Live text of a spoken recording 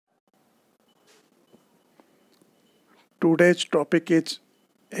Today's topic is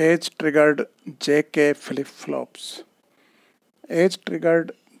age-triggered JK flip-flops.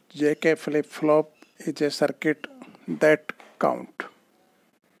 Age-triggered JK flip-flop is a circuit that count.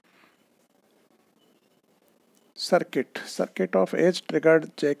 Circuit of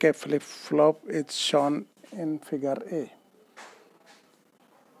age-triggered JK flip-flop is shown in figure A.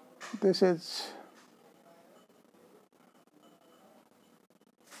 This is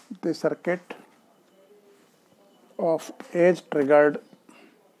the circuit of age-triggered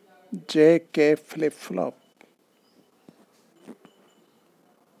JK flip-flop.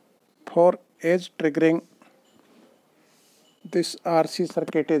 For age triggering, this RC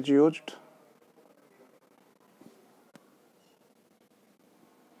circuit is used.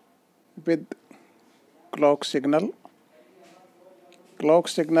 With clock signal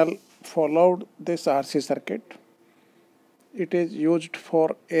followed this RC circuit. It is used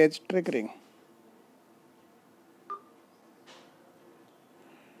for age triggering.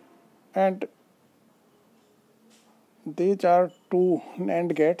 And these are two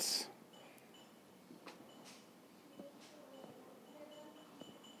NAND gates.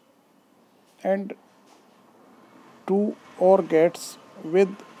 And two OR gates with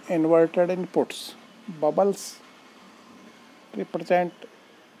inverted inputs. Bubbles represent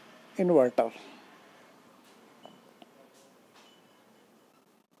inverter.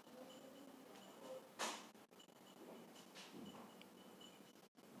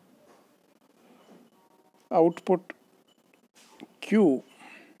 Output Q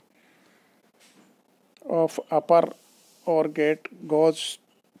of upper OR gate goes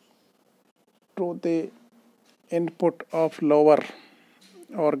to the input of lower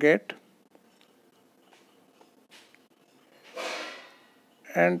OR gate,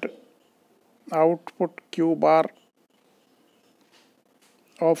 and output Q bar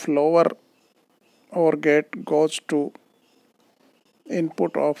of lower OR gate goes to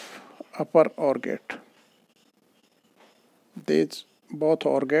input of upper OR gate. These both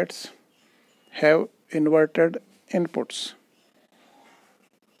OR gates have inverted inputs.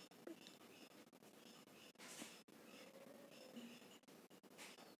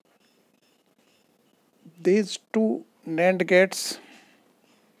 These two NAND gates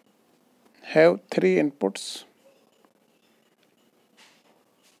have three inputs.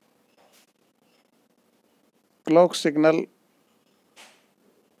 Clock signal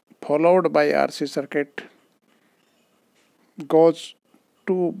followed by RC circuit goes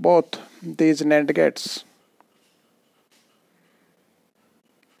to both these NAND gates,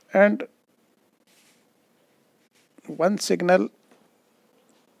 and one signal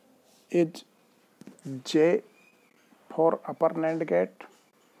is J for upper NAND gate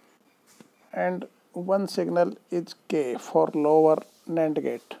and one signal is K for lower NAND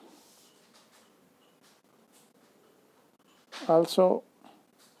gate. Also,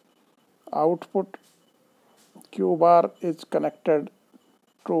 output Q bar is connected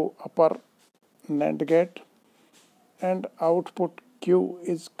to upper NAND gate and output Q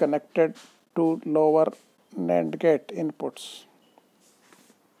is connected to lower NAND gate inputs.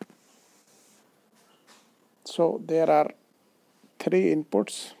 So there are three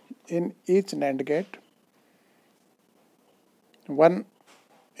inputs in each NAND gate. One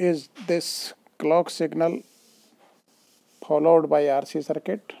is this clock signal followed by RC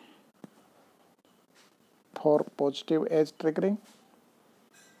circuit for positive age triggering.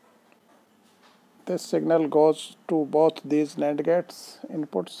 This signal goes to both these NAND gates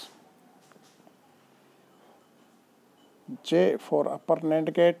inputs. J for upper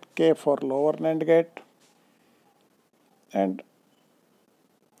NAND gate, K for lower NAND gate, and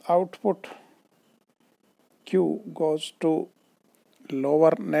output Q goes to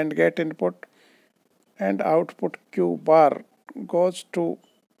lower NAND gate input and output Q bar goes to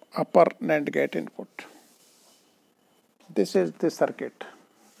upper NAND gate input. This is the circuit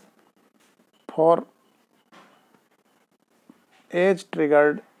for age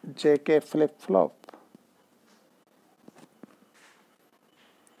triggered JK flip-flop.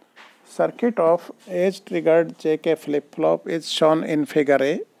 Circuit of age triggered JK flip-flop is shown in figure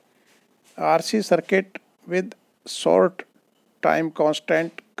A. RC circuit with short time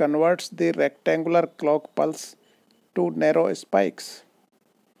constant converts the rectangular clock pulse to narrow spikes.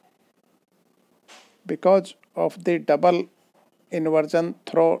 Because of the double inversion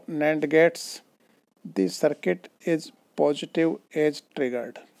through NAND gates, the circuit is positive age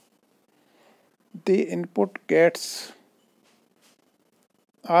triggered. The input gates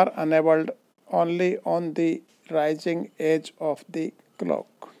are enabled only on the rising edge of the clock.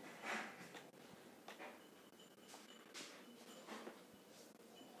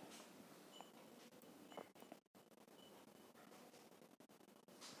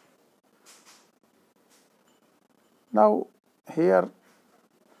 Now here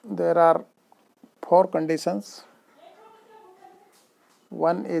there are four conditions.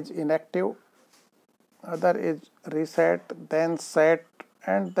 One is inactive, other is reset, then set,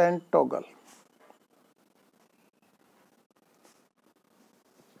 and then toggle.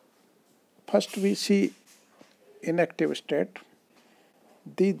 First we see inactive state.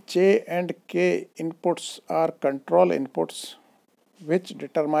 The J and K inputs are control inputs which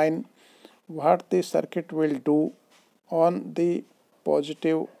determine what the circuit will do on the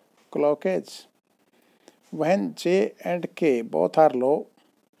positive clock edge. When J and K both are low,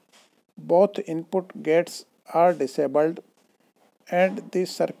 both input gates are disabled and the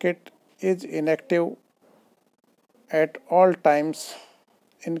circuit is inactive at all times,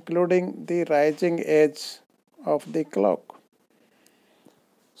 including the rising edge of the clock.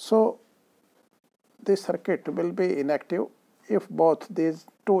 So the circuit will be inactive if both these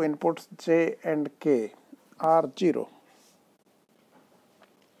two inputs J and K are 0.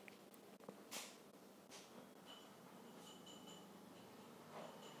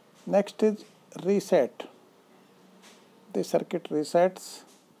 Next is reset. The circuit resets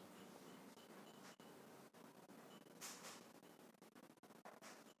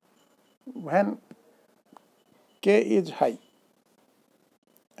when K is high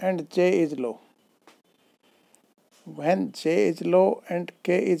and J is low. When J is low and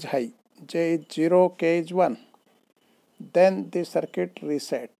K is high, J is 0, K is 1, then the circuit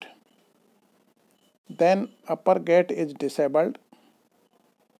reset. Then upper gate is disabled,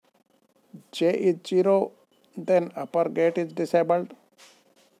 J is 0, then upper gate is disabled,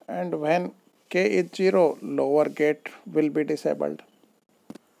 and when K is 0, lower gate will be disabled.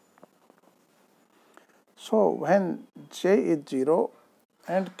 So when J is 0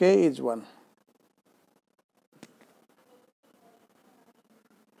 and K is 1,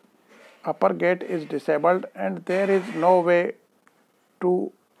 upper gate is disabled and there is no way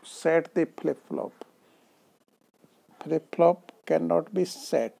to set the flip-flop. Flip-flop cannot be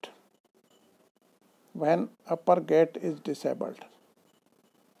set when upper gate is disabled.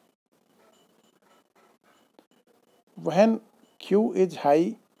 When Q is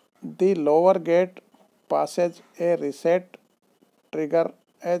high, the lower gate passes a reset trigger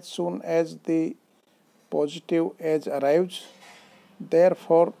as soon as the positive edge arrives.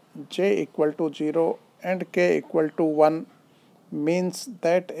 Therefore, J equal to 0 and K equal to 1 means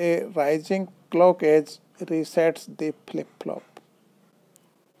that a rising clock edge resets the flip-flop.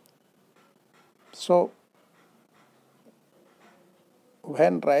 So,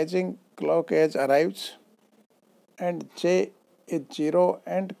 when rising clock edge arrives and J is 0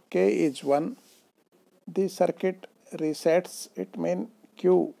 and K is 1, the circuit resets. It means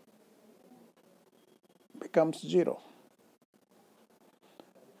Q becomes 0.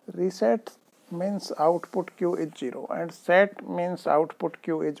 Reset means output Q is 0 and set means output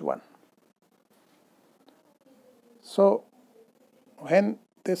Q is 1. So when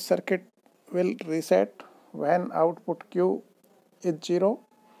this circuit will reset when output Q is 0,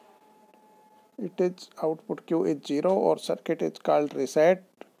 it is output Q is 0 or circuit is called reset.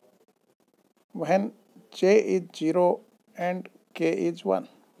 When J is 0 and K is 1.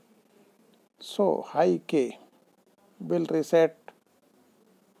 So high K will reset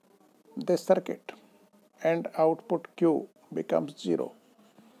this circuit and output Q becomes 0.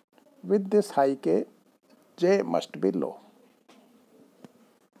 With this high K, J must be low.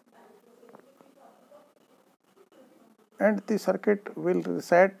 And the circuit will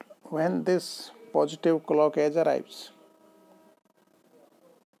reset when this positive clock edge arrives.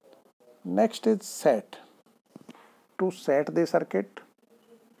 Next is set. To set the circuit,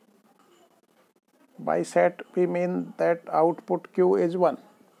 by set we mean that output Q is 1.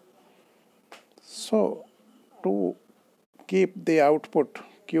 So to keep the output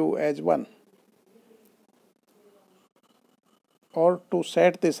Q as 1 or to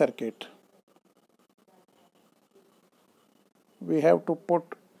set the circuit, we have to put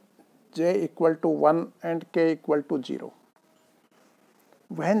J equal to 1 and K equal to 0.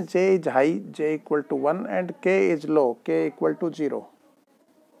 When J is high, J equal to 1 and K is low, K equal to 0.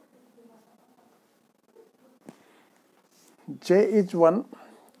 J is 1,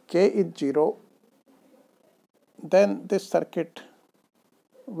 K is 0, then this circuit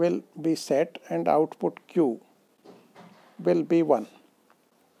will be set and output Q will be 1.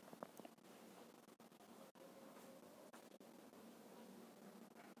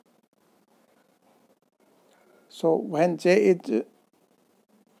 So when J is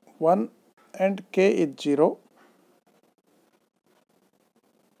 1 and K is 0,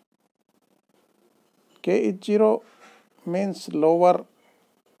 K is 0 means lower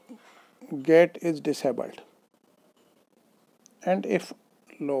gate is disabled. and if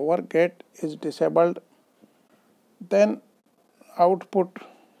lower gate is disabled, then output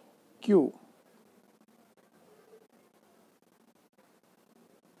Q.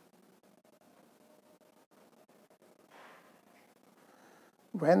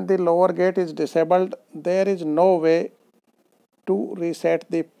 When the lower gate is disabled, there is no way to reset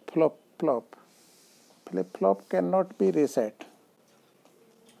the flip-flop. Flip-flop cannot be reset.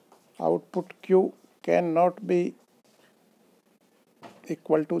 Output Q cannot be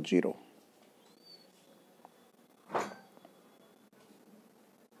equal to 0.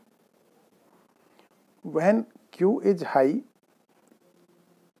 When Q is high,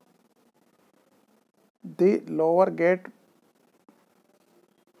 the lower gate,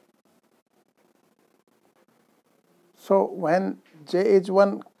 so when J is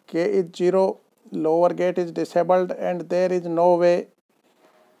 1, K is 0, lower gate is disabled and there is no way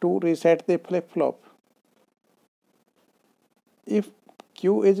to reset the flip-flop. If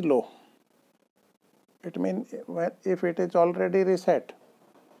Q is low, it means if it is already reset,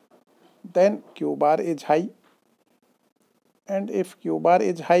 then Q bar is high, and if Q bar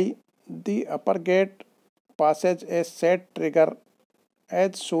is high, the upper gate passes a set trigger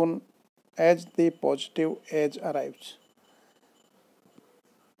as soon as the positive edge arrives.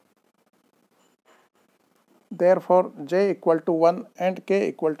 Therefore, J equal to 1 and K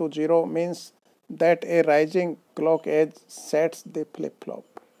equal to 0 means that a rising clock edge sets the flip-flop.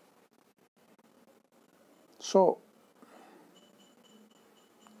 So,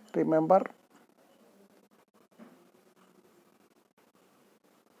 remember,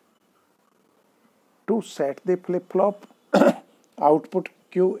 to set the flip-flop, output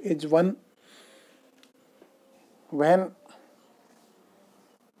Q is 1 when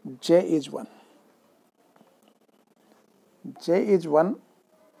J is 1. J is 1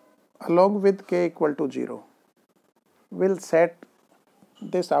 along with K equal to 0 will set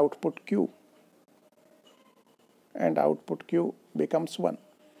this output Q, and output Q becomes 1.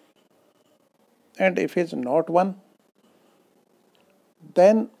 And if it is not 1,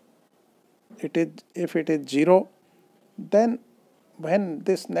 then if it is 0, then when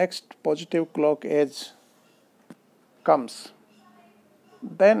this next positive clock edge comes,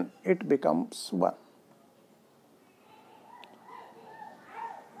 then it becomes 1.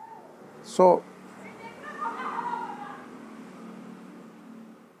 So,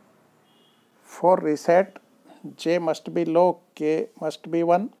 for reset, J must be low, K must be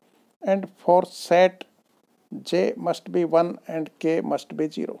 1, and for set, J must be 1 and K must be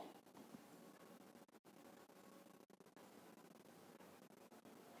 0.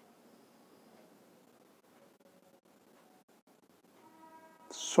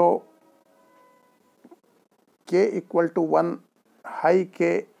 So, K equal to 1, high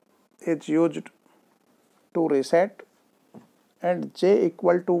K is used to reset, and J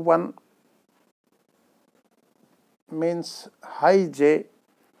equal to 1 means high J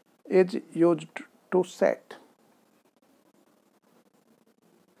is used to set.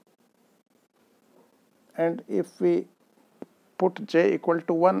 And if we put J equal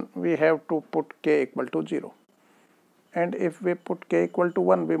to 1, we have to put K equal to 0. And if we put K equal to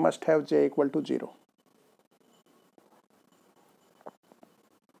 1, we must have J equal to 0.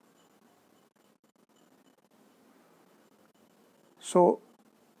 So,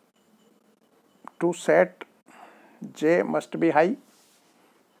 to set, J must be high,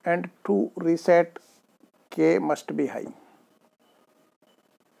 and to reset, K must be high.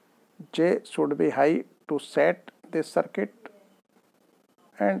 J should be high to set this circuit,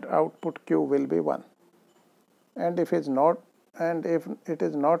 and output Q will be 1. And if it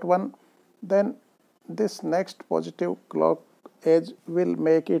is not 1, then this next positive clock edge will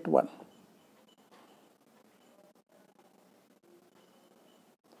make it 1.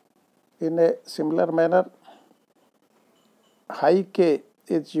 In a similar manner, high K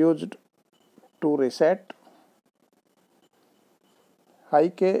is used to reset. High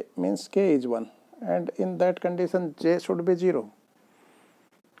K means K is 1, and in that condition J should be 0.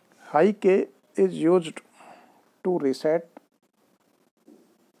 High K is used to reset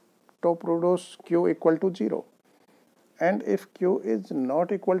to produce Q equal to 0, and if Q is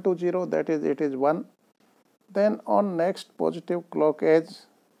not equal to 0, that is it is 1, then on next positive clock edge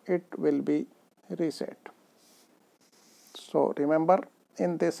it will be reset. So remember,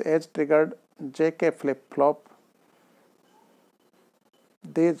 in this edge triggered JK flip-flop,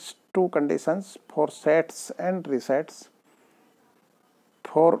 these two conditions for sets and resets.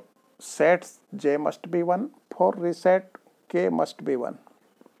 For sets, J must be 1, for reset, K must be 1.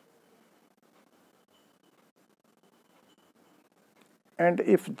 And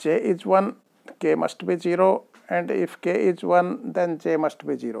if J is 1, K must be 0, and if k is 1 then j must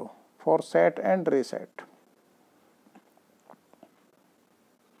be 0 for set and reset.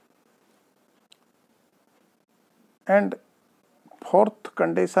 And fourth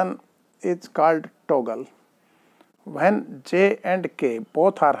condition is called toggle. When j and k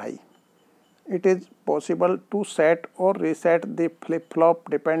both are high, it is possible to set or reset the flip-flop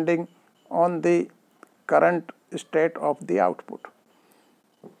depending on the current state of the output.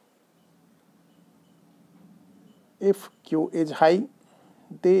 If Q is high,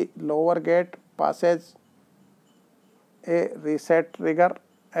 the lower gate passes a reset trigger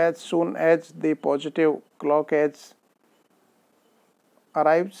as soon as the positive clock edge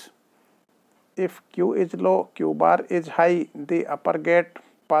arrives. If Q is low, Q bar is high, the upper gate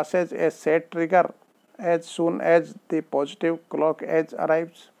passes a set trigger as soon as the positive clock edge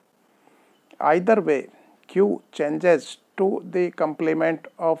arrives. Either way, Q changes to the complement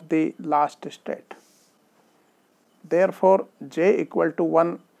of the last state. Therefore, j equal to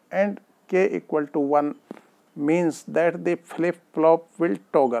 1 and k equal to 1 means that the flip-flop will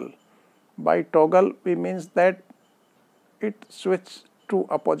toggle. By toggle, we means that it switches to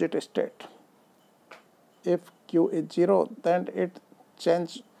opposite state. If Q is 0, then it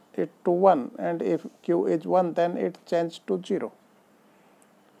changes it to 1, and if Q is 1, then it changes to 0.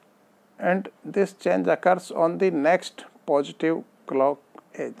 And this change occurs on the next positive clock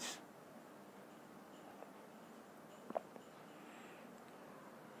edge.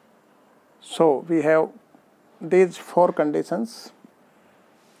 So we have these four conditions.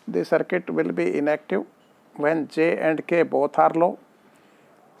 The circuit will be inactive when j and k both are low.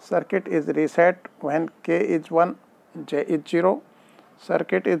 Circuit is reset when k is 1, j is 0.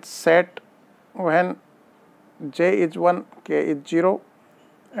 Circuit is set when j is 1, k is 0.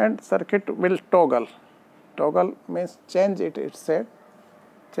 And circuit will toggle. Toggle means change its state,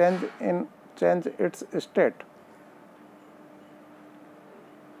 change its state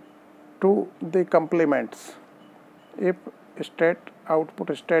to the complements. If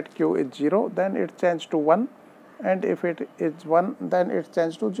output state Q is 0, then it changes to 1, and if it is 1, then it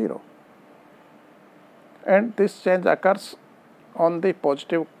changes to 0. And this change occurs on the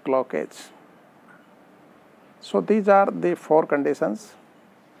positive clock edge. So these are the four conditions.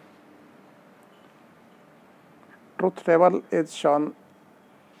 Truth table is shown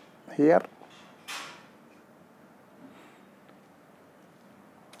here.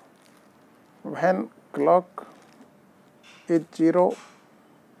 When clock is 0,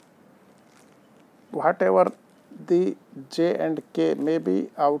 whatever the j and k may be,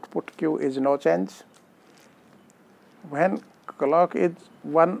 output Q is no change. When clock is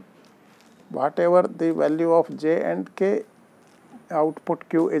 1, whatever the value of j and k, output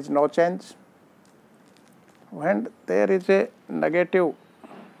Q is no change. When there is a negative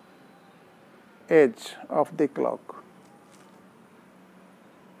edge of the clock,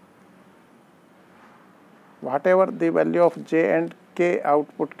 whatever the value of j and k,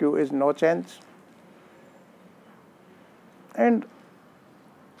 output Q is no change. And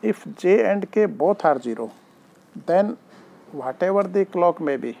if j and k both are 0, then whatever the clock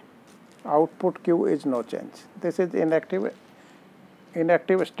may be, output Q is no change. This is inactive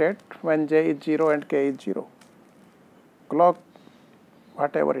state when j is 0 and k is 0. Clock,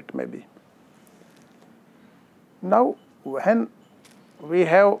 whatever it may be. Now, when we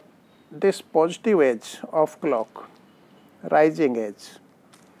have this positive edge of clock, rising edge,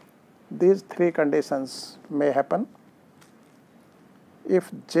 these three conditions may happen.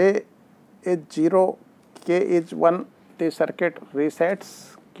 If j is 0, k is 1, the circuit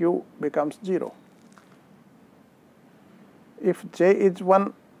resets, Q becomes 0. If j is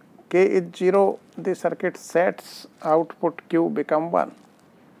 1, k is 0, the circuit sets, output Q become 1.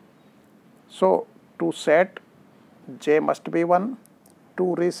 So to set, j must be 1,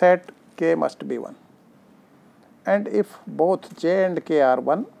 to reset, k must be 1. And if both j and k are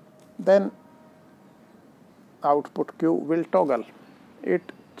 1, then output Q will toggle.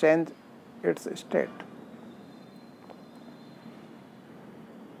 It changes its state.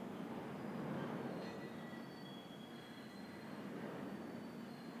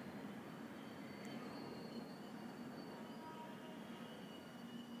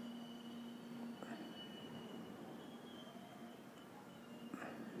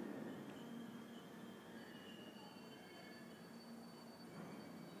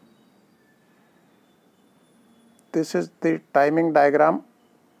 This is the timing diagram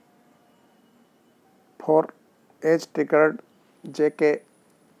for edge triggered JK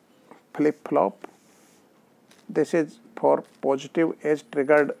flip-flop. This is for positive edge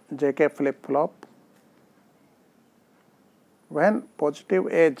triggered JK flip-flop. When positive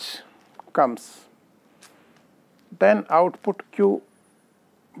edge comes, then output Q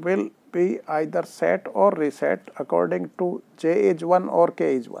will be either set or reset according to J is 1 or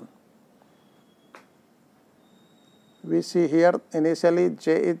K is 1. We see here initially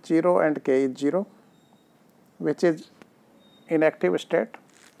J is 0 and K is 0, which is inactive state.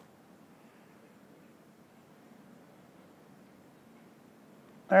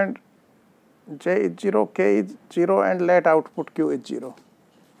 And J is 0, K is 0, and let output Q is 0.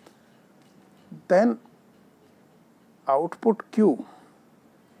 Then output Q,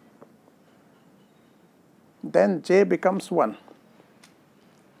 then J becomes 1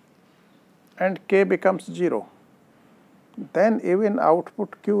 and K becomes 0. Then even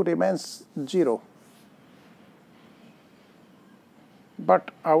output Q remains 0,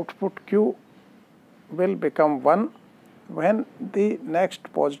 but output Q will become 1 when the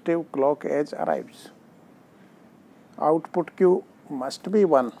next positive clock edge arrives. Output Q must be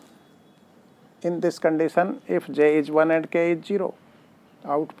 1. In this condition, if J is 1 and K is 0,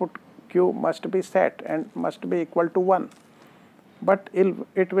 output Q must be set and must be equal to 1. But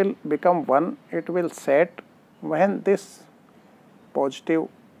it will become 1, it will set when this positive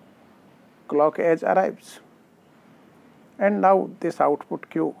clock edge arrives. And now this output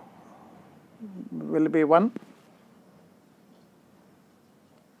Q will be 1.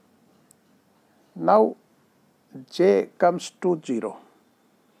 Now J comes to 0,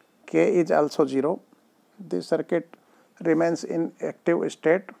 K is also 0, the circuit remains in active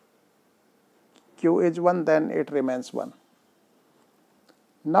state, Q is 1, then it remains 1.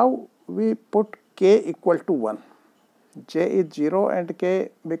 Now we put K equal to 1, J is 0 and K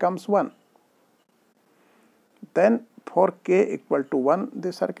becomes 1. Then for K equal to 1,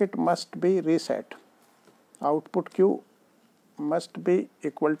 the circuit must be reset, output Q must be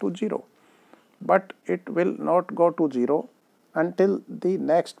equal to 0. But it will not go to 0 until the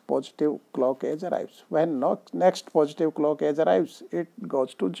next positive clock edge arrives. When next positive clock edge arrives, it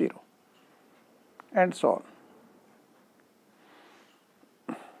goes to 0, and so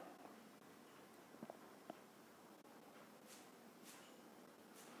on.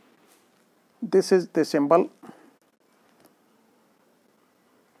 This is the symbol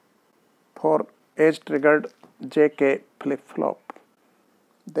for edge triggered JK flip-flop.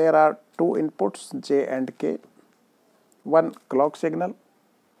 There are two inputs J and K, one clock signal,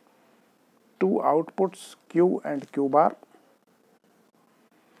 two outputs Q and Q bar.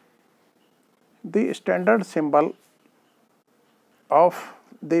 The standard symbol of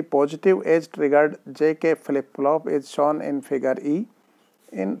the positive edge triggered JK flip-flop is shown in figure E.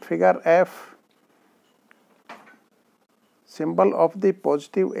 In figure F, symbol of the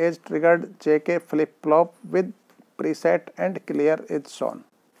positive edge triggered JK flip-flop with preset and clear is shown.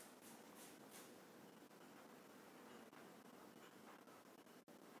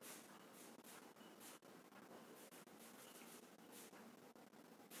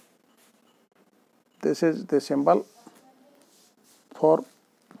 This is the symbol for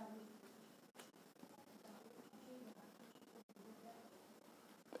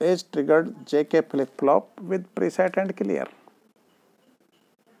edge triggered JK flip-flop with preset and clear.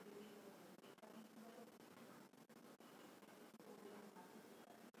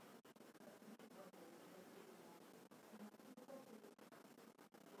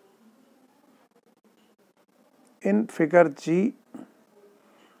 In figure G,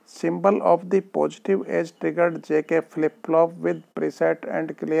 symbol of the positive edge triggered JK flip-flop with preset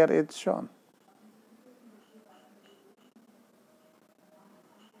and clear is shown.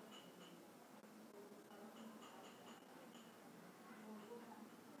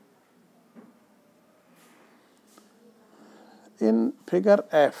 In figure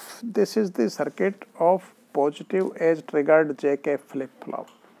F, this is the circuit of positive edge triggered JK flip-flop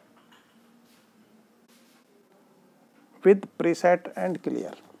with preset and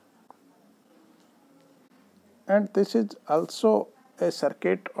clear. And this is also a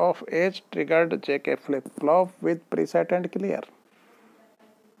circuit of edge triggered JK flip-flop with preset and clear.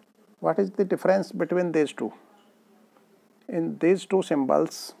 What is the difference between these two? In these two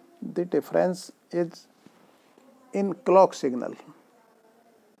symbols, the difference is in clock signal.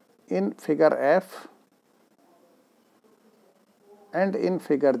 In figure F and in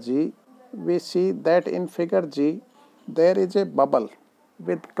figure G, we see that in figure G there is a bubble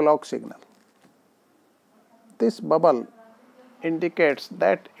with clock signal. This bubble indicates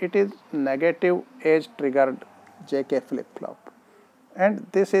that it is negative edge triggered JK flip-flop, and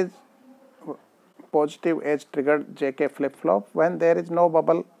this is positive edge triggered JK flip-flop when there is no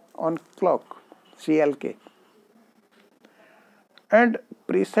bubble on clock CLK. And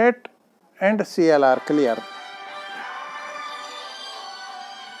preset and CL are clear.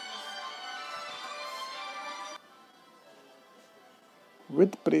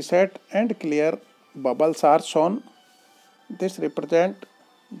 with preset and clear bubbles are shown. This represents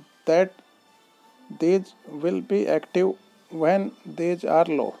that these will be active when these are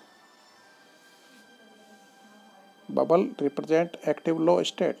low. Bubble represent active low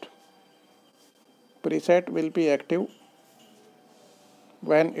state. Preset will be active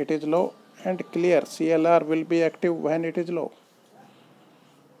when it is low, and clear CLR will be active when it is low.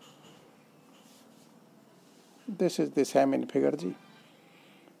 This is the same in figure G.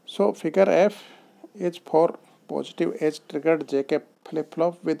 So figure F is for positive edge triggered JK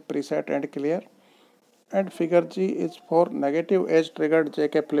flip-flop with preset and clear, and figure G is for negative edge triggered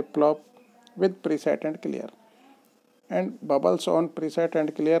JK flip-flop with preset and clear. And bubbles on preset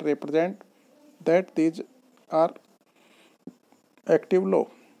and clear represent that these are active low.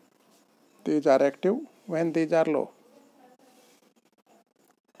 These are active when these are low.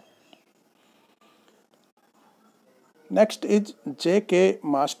 Next is JK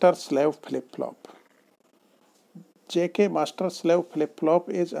master slave flip-flop. JK master slave flip-flop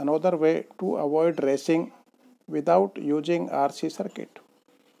is another way to avoid racing without using RC circuit.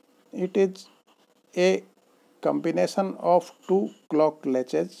 It is a combination of two clock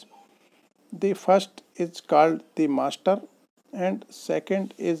latches. The first is called the master and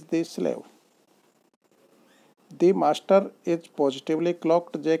second is the slave. The master is positively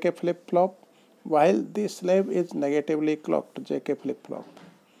clocked JK flip-flop while the slave is negatively clocked JK flip-flop.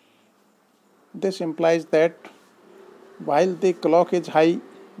 This implies that while the clock is high,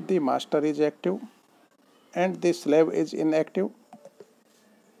 the master is active and the slave is inactive.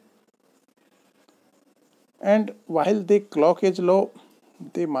 And while the clock is low,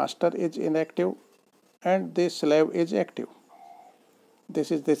 the master is inactive and the slave is active.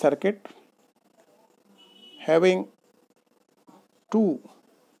 This is the circuit having two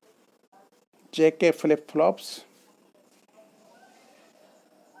JK flip-flops.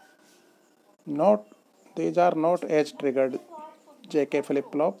 These are not edge triggered JK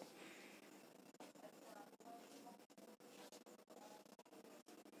flip-flop.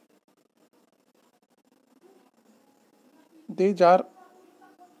 These are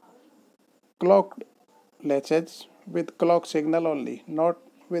clocked latches with clock signal only, not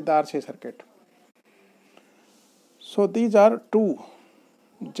with RC circuit. So these are two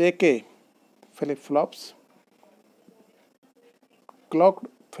JK flip-flops, clocked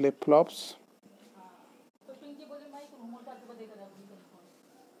flip-flops.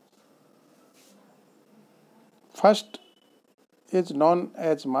 First is known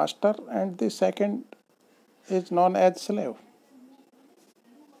as master and the second is known as slave.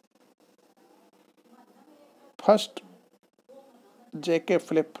 First JK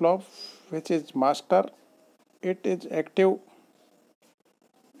flip-flop, which is master, it is active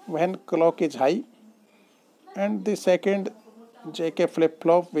when clock is high, and the second JK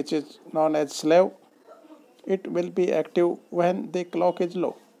flip-flop, which is known as slave, it will be active when the clock is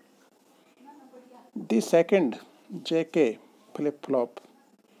low. The second JK flip-flop,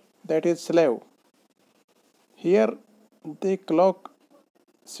 that is slave, here the clock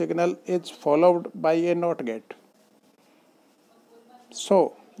signal is followed by a NOT gate.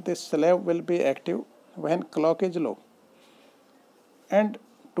 So this slave will be active when clock is low. And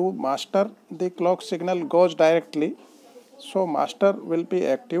to master, the clock signal goes directly, so master will be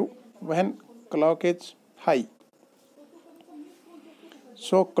active when clock is high.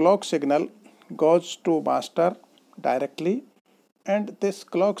 So clock signal goes to master directly and this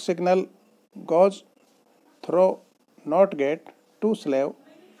clock signal goes through NOT gate to slave.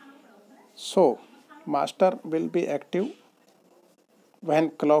 So master will be active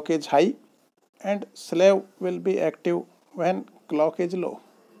when clock is high and slave will be active when clock is low.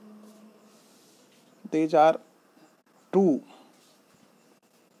 These are two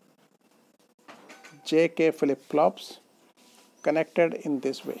JK flip-flops connected in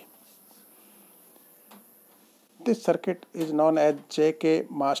this way. This circuit is known as JK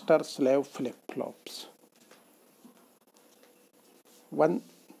master slave flip-flops. One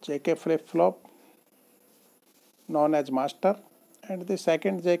JK flip-flop known as master and the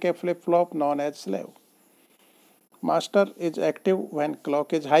second JK flip-flop known as slave. Master is active when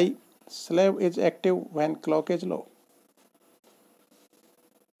clock is high, slave is active when clock is low.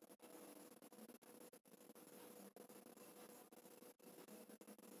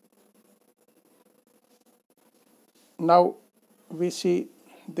 Now we see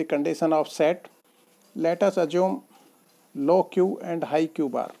the condition of set. Let us assume low Q and high Q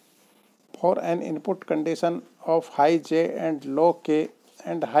bar. For an input condition of high J and low K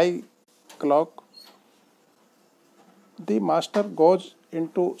and high clock, the master goes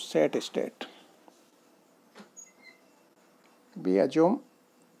into set state. We assume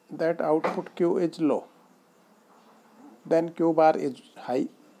that output Q is low, then Q bar is high,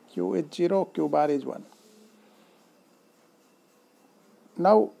 Q is 0, Q bar is 1.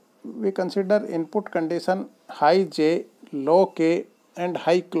 Now we consider input condition high J, low K and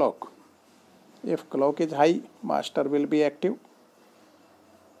high clock. If clock is high, master will be active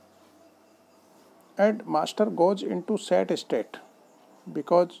and master goes into set state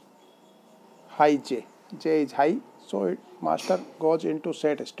because high J is high, so master goes into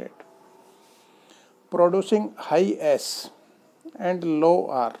set state, producing high S and low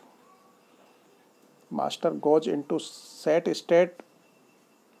R. Master goes into set state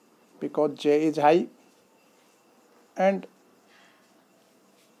because J is high, and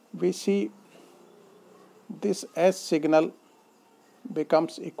we see this S signal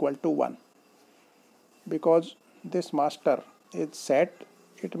becomes equal to 1 because this master is set.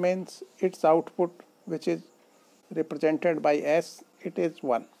 It means its output, which is represented by S, it is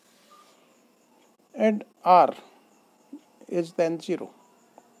 1, and R is then 0.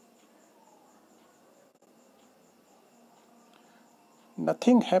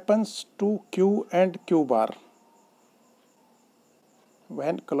 Nothing happens to Q and Q bar.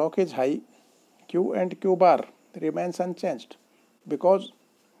 When clock is high, Q and Q bar remains unchanged because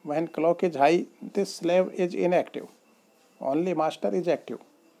when clock is high, this slave is inactive. Only master is active.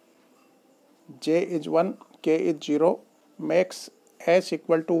 J is 1, K is 0, makes S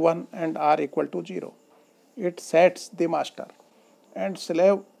equal to 1 and R equal to 0. It sets the master and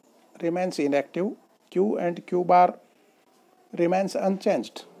slave remains inactive. Q and Q bar remains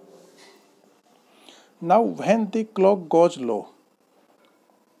unchanged. Now when the clock goes low,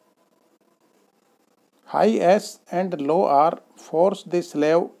 high S and low R force the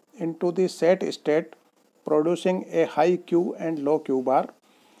slave into the set state, producing a high Q and low Q bar.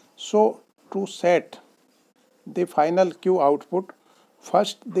 So to set the final Q output,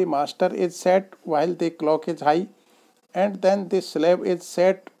 first the master is set while the clock is high, and then the slave is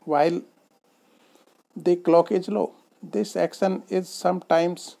set while the clock is low. This action is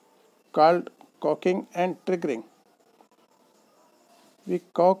sometimes called cocking and triggering. We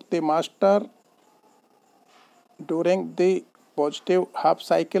cock the master during the positive half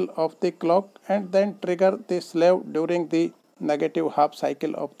cycle of the clock and then trigger the slave during the negative half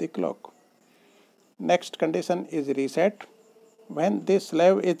cycle of the clock. Next condition is reset. When the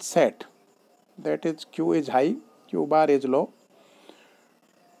slave is set, that is Q is high, Q bar is low.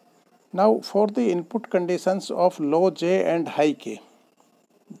 Now for the input conditions of low J and high K,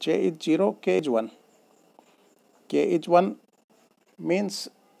 J is 0, K is 1. K is 1 means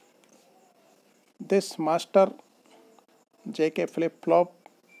this master JK flip-flop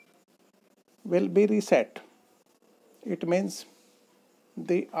will be reset. It means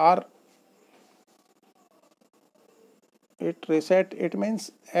the R, it reset, it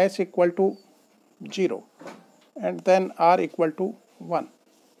means S equal to 0 and then R equal to 1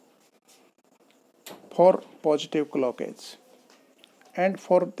 for positive clock edge. And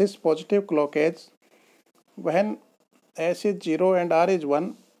for this positive clock edge, when S is 0 and R is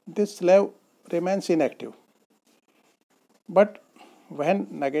 1, this slave remains inactive. But when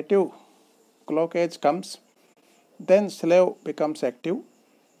negative clock edge comes, then slave becomes active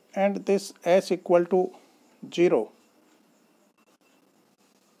and this S equal to 0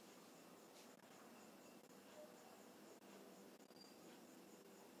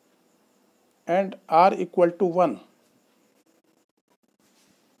 and R equal to 1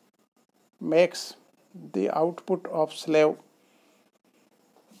 makes the output of slave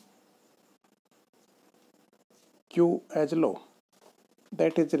Q as low,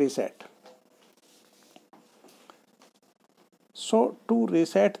 that is reset. So to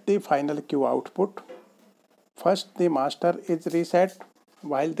reset the final Q output, first the master is reset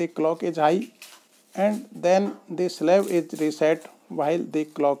while the clock is high and then the slave is reset while the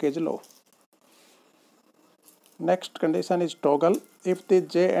clock is low. Next condition is toggle. If the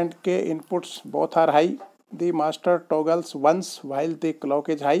J and K inputs both are high, the master toggles once while the clock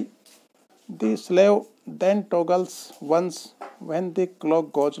is high. The slave then toggles once when the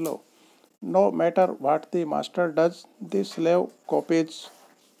clock goes low. No matter what the master does, the slave copies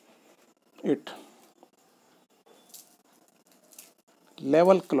it.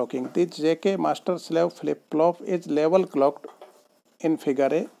 Level clocking. The JK master slave flip-flop is level clocked in figure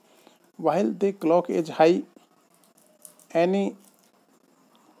A. While the clock is high, any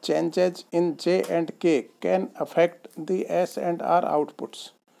changes in J and K can affect the S and R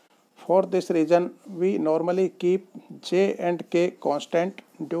outputs. For this reason, we normally keep J and K constant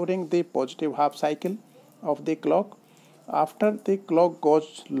during the positive half cycle of the clock. After the clock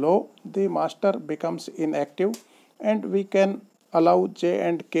goes low, the master becomes inactive and we can allow J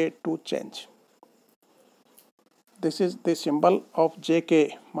and K to change. This is the symbol of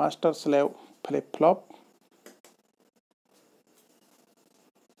JK master slave flip-flop.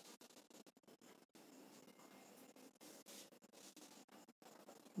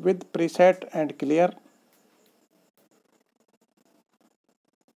 With preset and clear,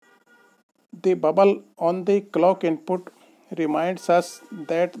 the bubble on the clock input reminds us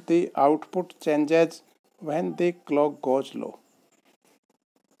that the output changes when the clock goes low.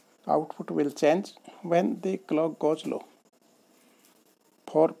 Output will change when the clock goes low.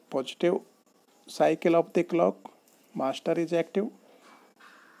 For positive cycle of the clock, master is active,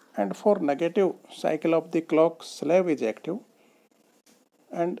 and for negative cycle of the clock, slave is active.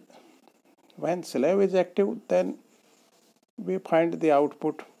 And when slave is active, then we find the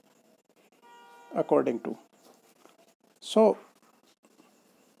output according to. So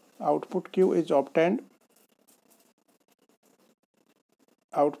output Q is obtained.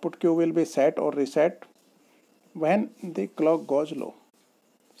 Output Q will be set or reset when the clock goes low.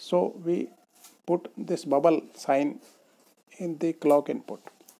 So we put this bubble sign in the clock input.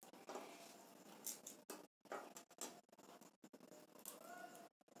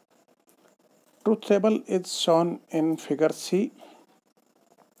 Truth table is shown in figure C.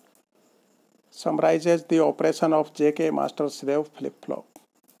 Summarizes the operation of JK master slave flip-flop.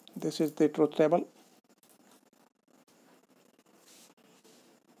 This is the truth table.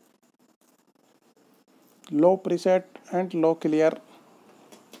 Low preset and low clear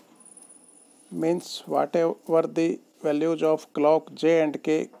means whatever the values of clock J and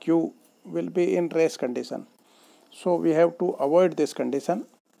K, Q will be in race condition. So we have to avoid this condition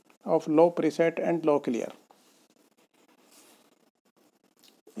of low preset and low clear.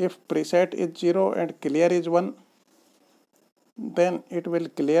 If preset is 0 and clear is 1, then it will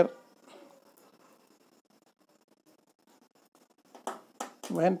clear.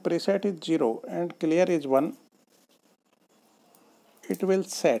 When preset is 0 and clear is 1, it will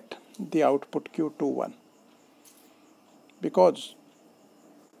set the output Q to 1, because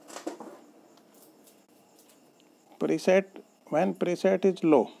when preset is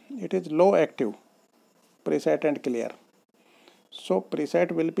low, it is low active, preset and clear. So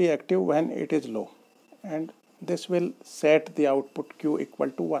preset will be active when it is low, and this will set the output Q equal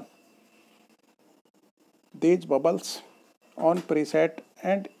to 1. These bubbles on preset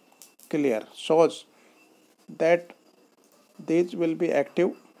and clear shows that these will be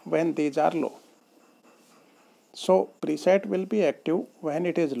active when these are low. So preset will be active when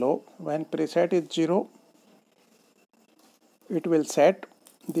it is low. When preset is 0, it will set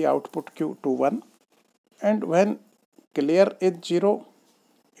the output Q to 1, and when clear is 0,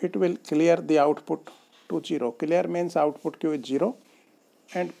 it will clear the output to 0. Clear means output Q is 0,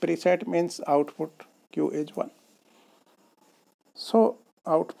 and preset means output Q is 1. So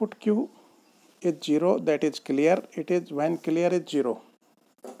output Q is 0, that is clear. It is when clear is 0.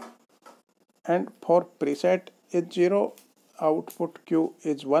 And for preset is 0, output Q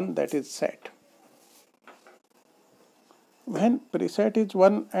is 1, that is set. When preset is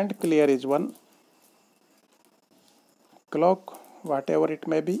 1 and clear is 1, clock whatever it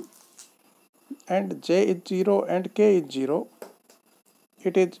may be, and J is 0 and K is 0,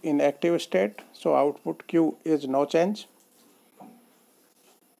 it is in active state, so output Q is no change.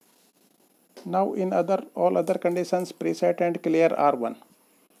 Now in all other conditions, preset and clear are 1.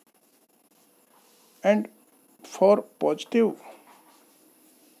 And for positive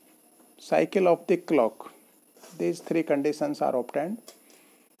cycle of the clock, these 3 conditions are obtained.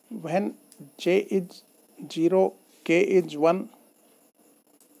 When J is 0, K is 1,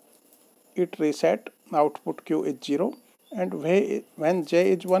 it reset, output Q is 0. And when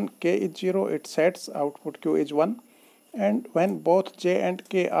J is 1, K is 0, it sets, output Q is 1. And when both J and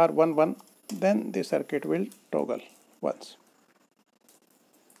K are 1, 1, then the circuit will toggle once.